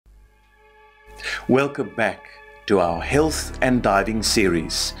Welcome back to our Health and Diving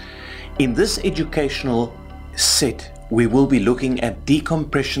series. In this educational set, we will be looking at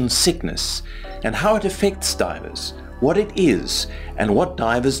decompression sickness and how it affects divers, what it is, and what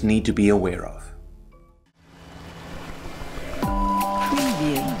divers need to be aware of.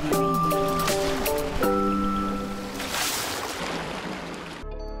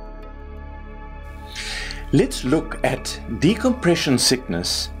 Let's look at decompression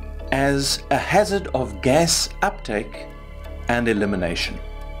sickness as a hazard of gas uptake and elimination.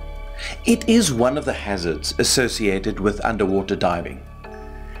 It is one of the hazards associated with underwater diving,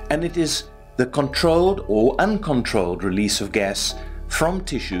 and it is the controlled or uncontrolled release of gas from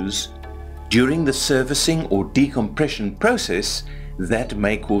tissues during the surfacing or decompression process that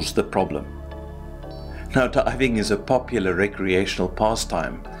may cause the problem. Now, diving is a popular recreational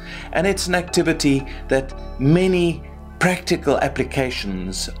pastime, and it's an activity that many practical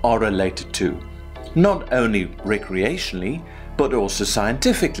applications are related to, not only recreationally, but also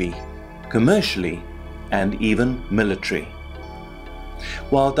scientifically, commercially, and even military.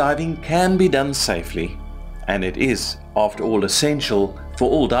 While diving can be done safely, and it is, after all, essential for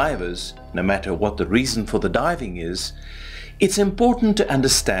all divers, no matter what the reason for the diving is, it's important to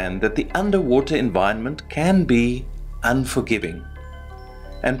understand that the underwater environment can be unforgiving,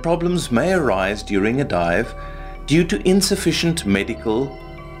 and problems may arise during a dive due to insufficient medical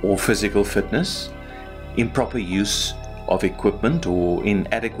or physical fitness, improper use of equipment or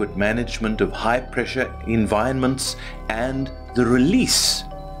inadequate management of high-pressure environments, and the release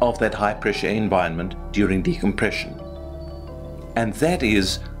of that high-pressure environment during decompression. And that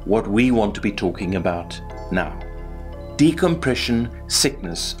is what we want to be talking about now. Decompression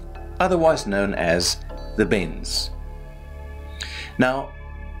sickness, otherwise known as the bends. Now,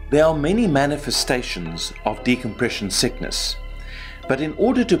 there are many manifestations of decompression sickness, but in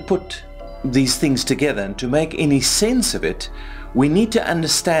order to put these things together and to make any sense of it, we need to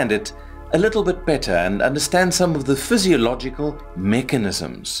understand it a little bit better and understand some of the physiological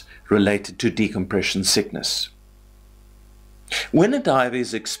mechanisms related to decompression sickness. When a diver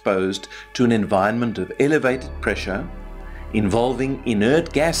is exposed to an environment of elevated pressure involving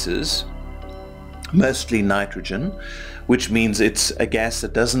inert gases, mostly nitrogen, which means it's a gas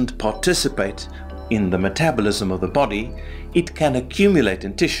that doesn't participate in the metabolism of the body, it can accumulate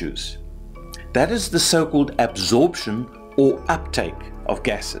in tissues. That is the so-called absorption or uptake of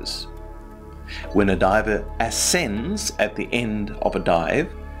gases. When a diver ascends at the end of a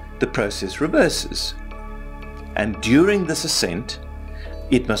dive, the process reverses. And during this ascent,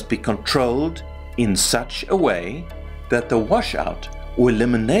 it must be controlled in such a way that the washout or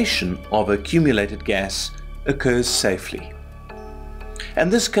elimination of accumulated gas occurs safely. And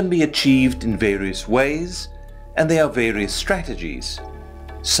this can be achieved in various ways, and there are various strategies.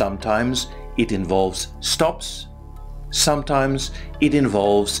 Sometimes it involves stops, sometimes it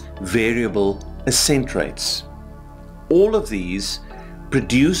involves variable ascent rates. All of these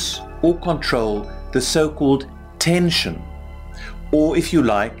produce or control the so-called tension, or if you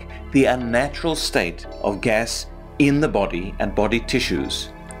like, the unnatural state of gas in the body and body tissues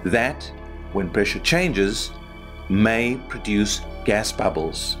that, when pressure changes, may produce gas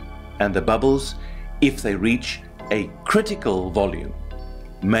bubbles, and the bubbles, if they reach a critical volume,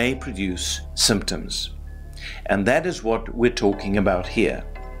 may produce symptoms. And that is what we're talking about here.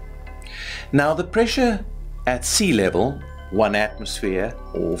 Now, the pressure at sea level, 1 atmosphere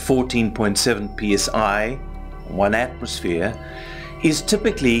or 14.7 psi, 1 atmosphere, is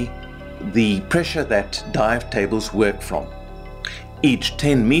typically the pressure that dive tables work from. Each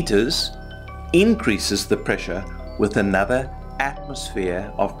 10 meters increases the pressure with another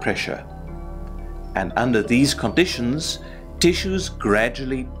atmosphere of pressure. And under these conditions, tissues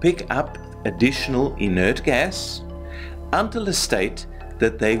gradually pick up additional inert gas until a state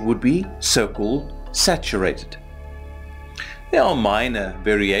that they would be so-called saturated. There are minor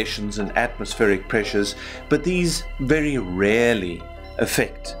variations in atmospheric pressures, but these very rarely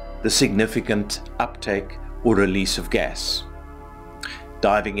affect the significant uptake or release of gas.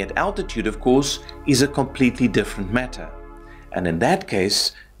 Diving at altitude, of course, is a completely different matter, and in that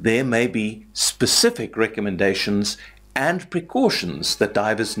case there may be specific recommendations and precautions that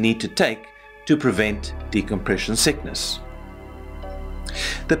divers need to take to prevent decompression sickness.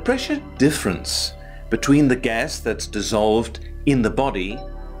 The pressure difference between the gas that's dissolved in the body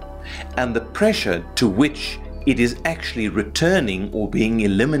and the pressure to which it is actually returning or being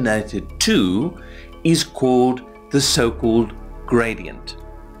eliminated to is called the so-called gradient.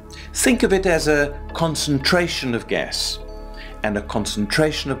 Think of it as a concentration of gas, and a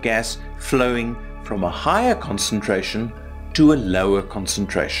concentration of gas flowing from a higher concentration to a lower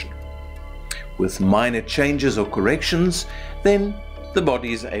concentration. with minor changes or corrections, then the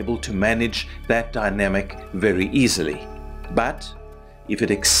body is able to manage that dynamic very easily. But if it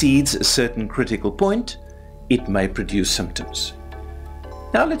exceeds a certain critical point, it may produce symptoms.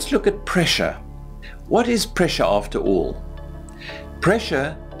 Now let's look at pressure. What is pressure after all?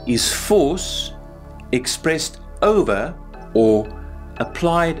 Pressure is force expressed over or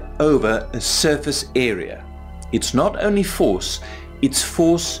applied over a surface area. It's not only force, it's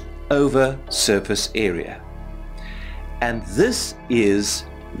force over surface area. And this is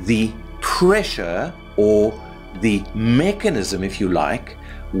the pressure, or the mechanism, if you like,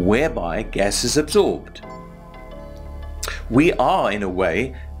 whereby gas is absorbed. We are, in a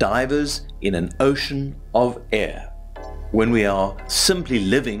way, divers in an ocean of air. When we are simply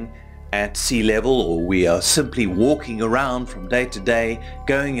living at sea level, or we are simply walking around from day to day,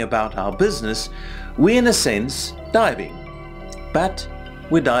 going about our business, we're in a sense diving. But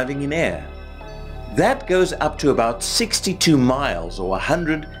we're diving in air. That goes up to about 62 miles or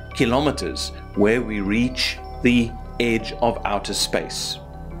 100 kilometers, where we reach the edge of outer space.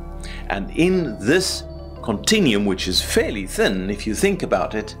 And in this continuum, which is fairly thin if you think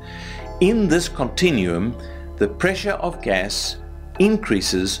about it, in this continuum the pressure of gas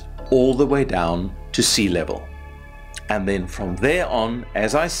increases all the way down to sea level. And then from there on,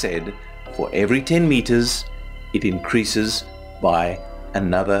 as I said, for every 10 meters it increases by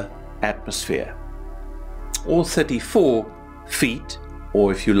another atmosphere, or 34 feet,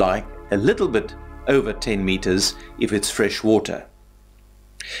 or if you like, a little bit over 10 meters if it's fresh water.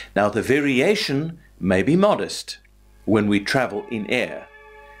 Now the variation may be modest when we travel in air,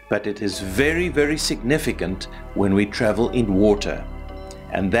 but it is very, very significant when we travel in water,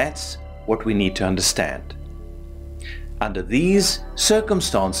 and that's what we need to understand. Under these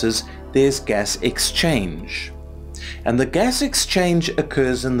circumstances, there's gas exchange. And the gas exchange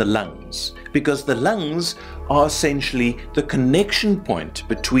occurs in the lungs, because the lungs are essentially the connection point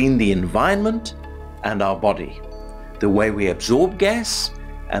between the environment and our body. The way we absorb gas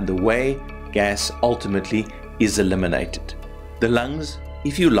and the way gas ultimately is eliminated. The lungs,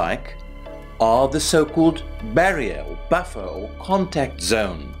 if you like, are the so-called barrier or buffer or contact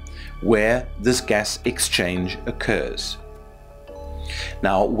zone where this gas exchange occurs.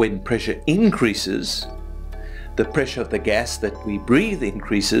 Now, when pressure increases, the pressure of the gas that we breathe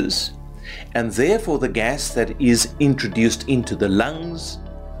increases, and therefore the gas that is introduced into the lungs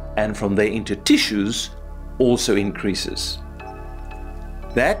and from there into tissues also increases.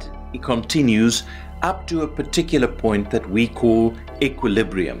 That it continues up to a particular point that we call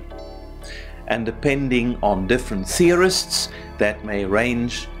equilibrium. And depending on different theorists, that may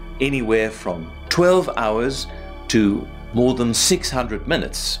range anywhere from 12 hours to more than 600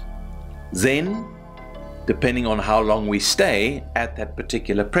 minutes. Then, depending on how long we stay at that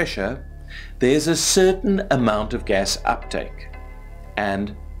particular pressure, there's a certain amount of gas uptake,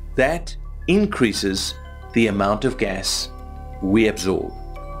 and that increases the amount of gas we absorb.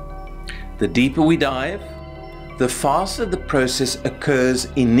 The deeper we dive, the faster the process occurs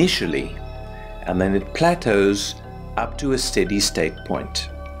initially, and then it plateaus up to a steady state point.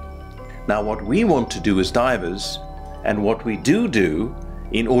 Now, what we want to do as divers, and what we do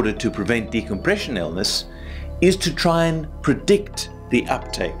in order to prevent decompression illness, is to try and predict the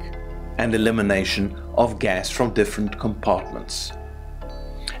uptake and elimination of gas from different compartments.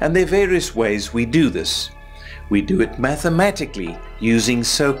 And there are various ways we do this. We do it mathematically using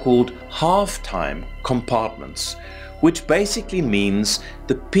so-called half-time compartments, which basically means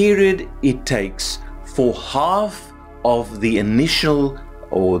the period it takes for half of the initial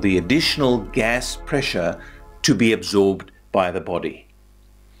or the additional gas pressure to be absorbed by the body.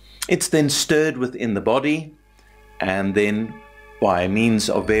 It's then stirred within the body, and then by means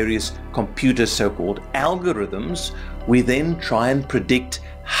of various computer so-called algorithms, we then try and predict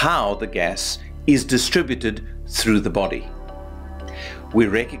how the gas is distributed through the body. We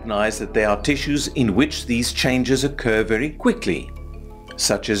recognize that there are tissues in which these changes occur very quickly,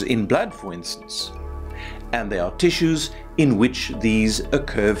 such as in blood, for instance, and there are tissues in which these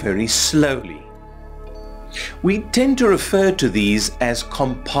occur very slowly. We tend to refer to these as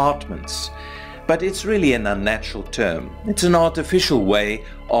compartments, but it's really an unnatural term. It's an artificial way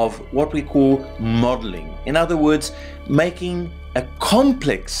of what we call modeling. In other words, making a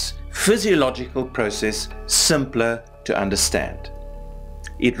complex physiological process simpler to understand.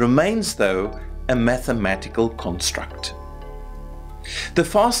 It remains, though, a mathematical construct. The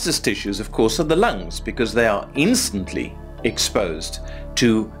fastest tissues, of course, are the lungs, because they are instantly exposed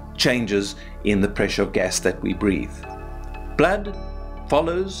to changes in the pressure of gas that we breathe. Blood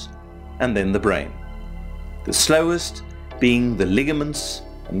follows, and then the brain. The slowest being the ligaments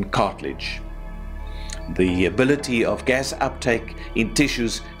and cartilage. The ability of gas uptake in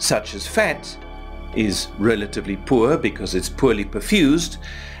tissues such as fat is relatively poor because it's poorly perfused,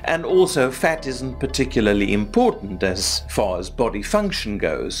 and also fat isn't particularly important as far as body function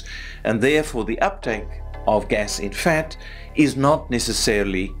goes, and therefore the uptake of gas in fat is not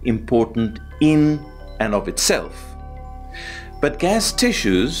necessarily important in and of itself. But gas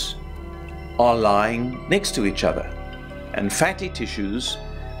tissues are lying next to each other, and fatty tissues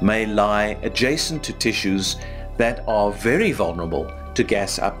may lie adjacent to tissues that are very vulnerable to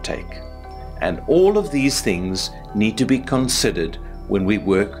gas uptake. And all of these things need to be considered when we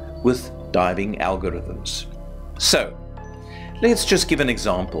work with diving algorithms. So, let's just give an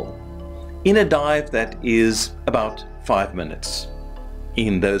example. In a dive that is about 5 minutes,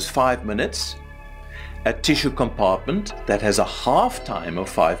 in those 5 minutes, a tissue compartment that has a half time of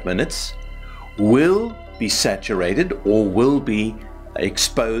 5 minutes will be saturated or will be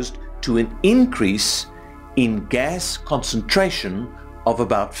exposed to an increase in gas concentration of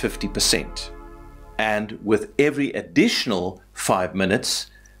about 50%. And with every additional 5 minutes,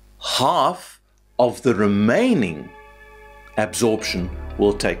 half of the remaining absorption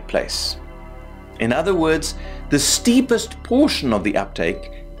will take place. In other words, the steepest portion of the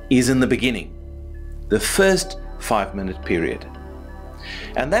uptake is in the beginning, the first 5-minute period.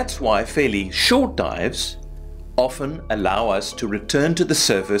 And that's why fairly short dives often allow us to return to the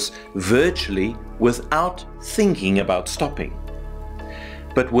surface virtually without thinking about stopping.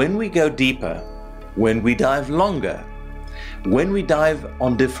 But when we go deeper, when we dive longer, when we dive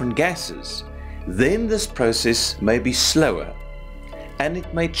on different gases, then this process may be slower and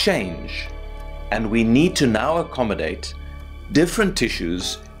it may change, and we need to now accommodate different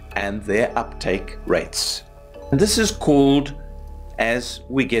tissues and their uptake rates. And this is called, as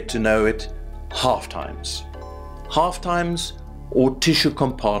we get to know it, half-times. Half-times or tissue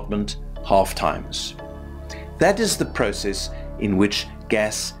compartment half-times. That is the process in which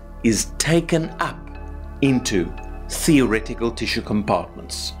gas is taken up into theoretical tissue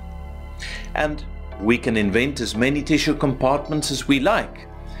compartments. And we can invent as many tissue compartments as we like.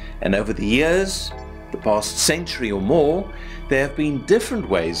 And over the years, the past century or more, there have been different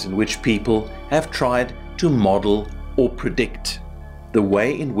ways in which people have tried to model or predict the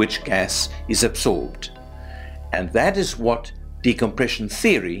way in which gas is absorbed. And that is what decompression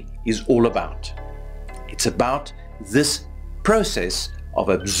theory is all about. It's about this process of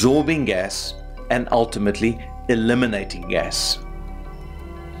absorbing gas and ultimately eliminating gas.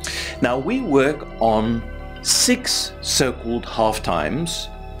 Now we work on 6 so-called half-times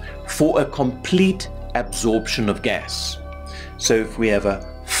for a complete absorption of gas. So if we have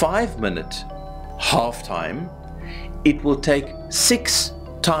a 5-minute half-time, it will take 6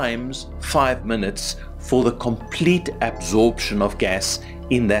 times 5 minutes for the complete absorption of gas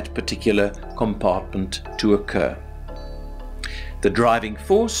in that particular compartment to occur. The driving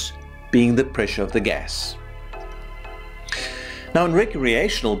force being the pressure of the gas. Now in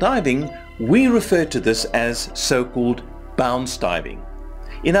recreational diving, we refer to this as so-called bounce diving.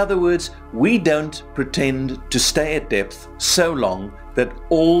 In other words, we don't pretend to stay at depth so long that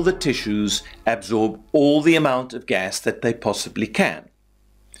all the tissues absorb all the amount of gas that they possibly can.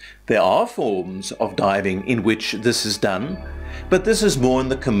 There are forms of diving in which this is done, but this is more in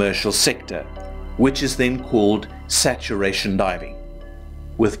the commercial sector, which is then called saturation diving.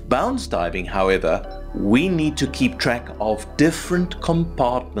 With bounce diving, however, we need to keep track of different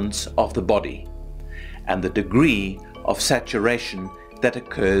compartments of the body and the degree of saturation that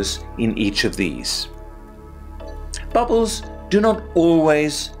occurs in each of these. Bubbles do not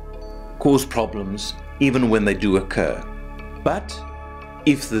always cause problems even when they do occur, but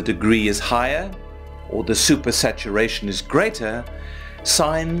if the degree is higher or the supersaturation is greater,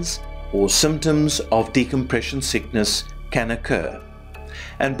 signs or symptoms of decompression sickness can occur.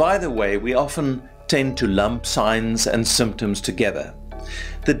 And by the way, we often tend to lump signs and symptoms together.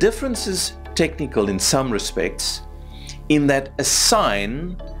 The difference is technical in some respects, in that a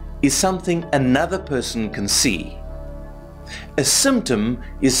sign is something another person can see. A symptom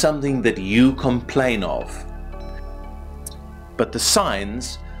is something that you complain of. But the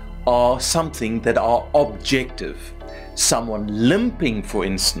signs are something that are objective. Someone limping, for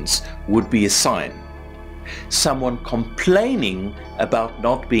instance, would be a sign. Someone complaining about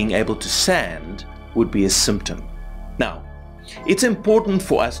not being able to stand would be a symptom. Now, it's important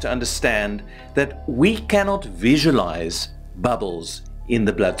for us to understand that we cannot visualize bubbles in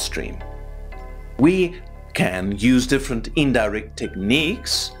the bloodstream. We can use different indirect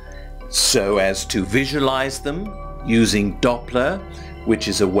techniques so as to visualize them using Doppler, which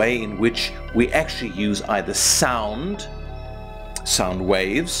is a way in which we actually use either sound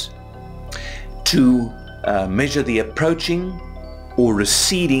waves, to measure the approaching or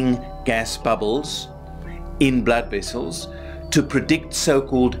receding gas bubbles in blood vessels to predict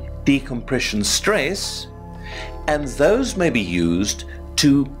so-called decompression stress, and those may be used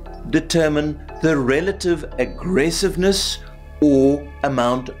to determine the relative aggressiveness or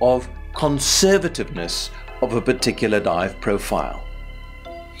amount of conservativeness of a particular dive profile.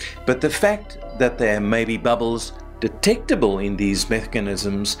 But the fact that there may be bubbles detectable in these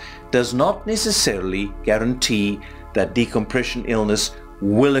mechanisms does not necessarily guarantee that decompression illness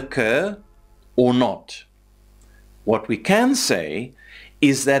will occur or not. What we can say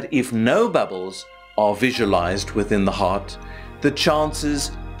is that if no bubbles are visualized within the heart, the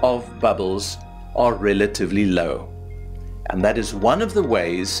chances of bubbles are relatively low. And that is one of the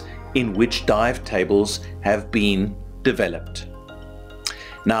ways in which dive tables have been developed.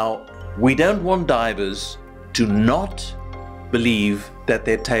 Now, we don't want divers to not believe that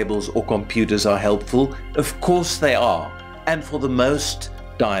their tables or computers are helpful. Of course they are, and for the most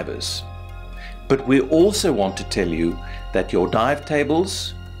divers. But we also want to tell you that your dive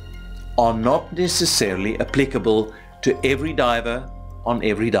tables are not necessarily applicable to every diver on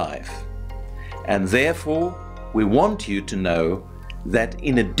every dive. And therefore, we want you to know that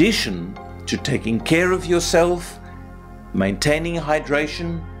in addition to taking care of yourself, maintaining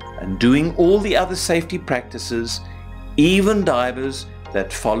hydration, and doing all the other safety practices, even divers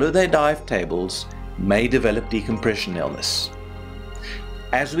that follow their dive tables may develop decompression illness.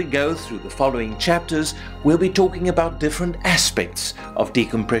 As we go through the following chapters, we'll be talking about different aspects of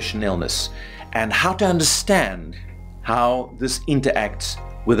decompression illness and how to understand how this interacts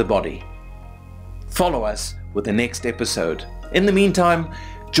with the body. Follow us with the next episode. In the meantime,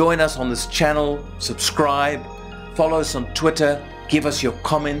 join us on this channel, subscribe, follow us on Twitter, give us your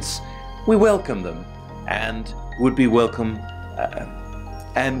comments. We welcome them and would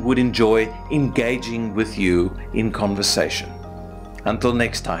enjoy engaging with you in conversation. Until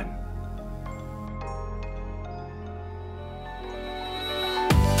next time.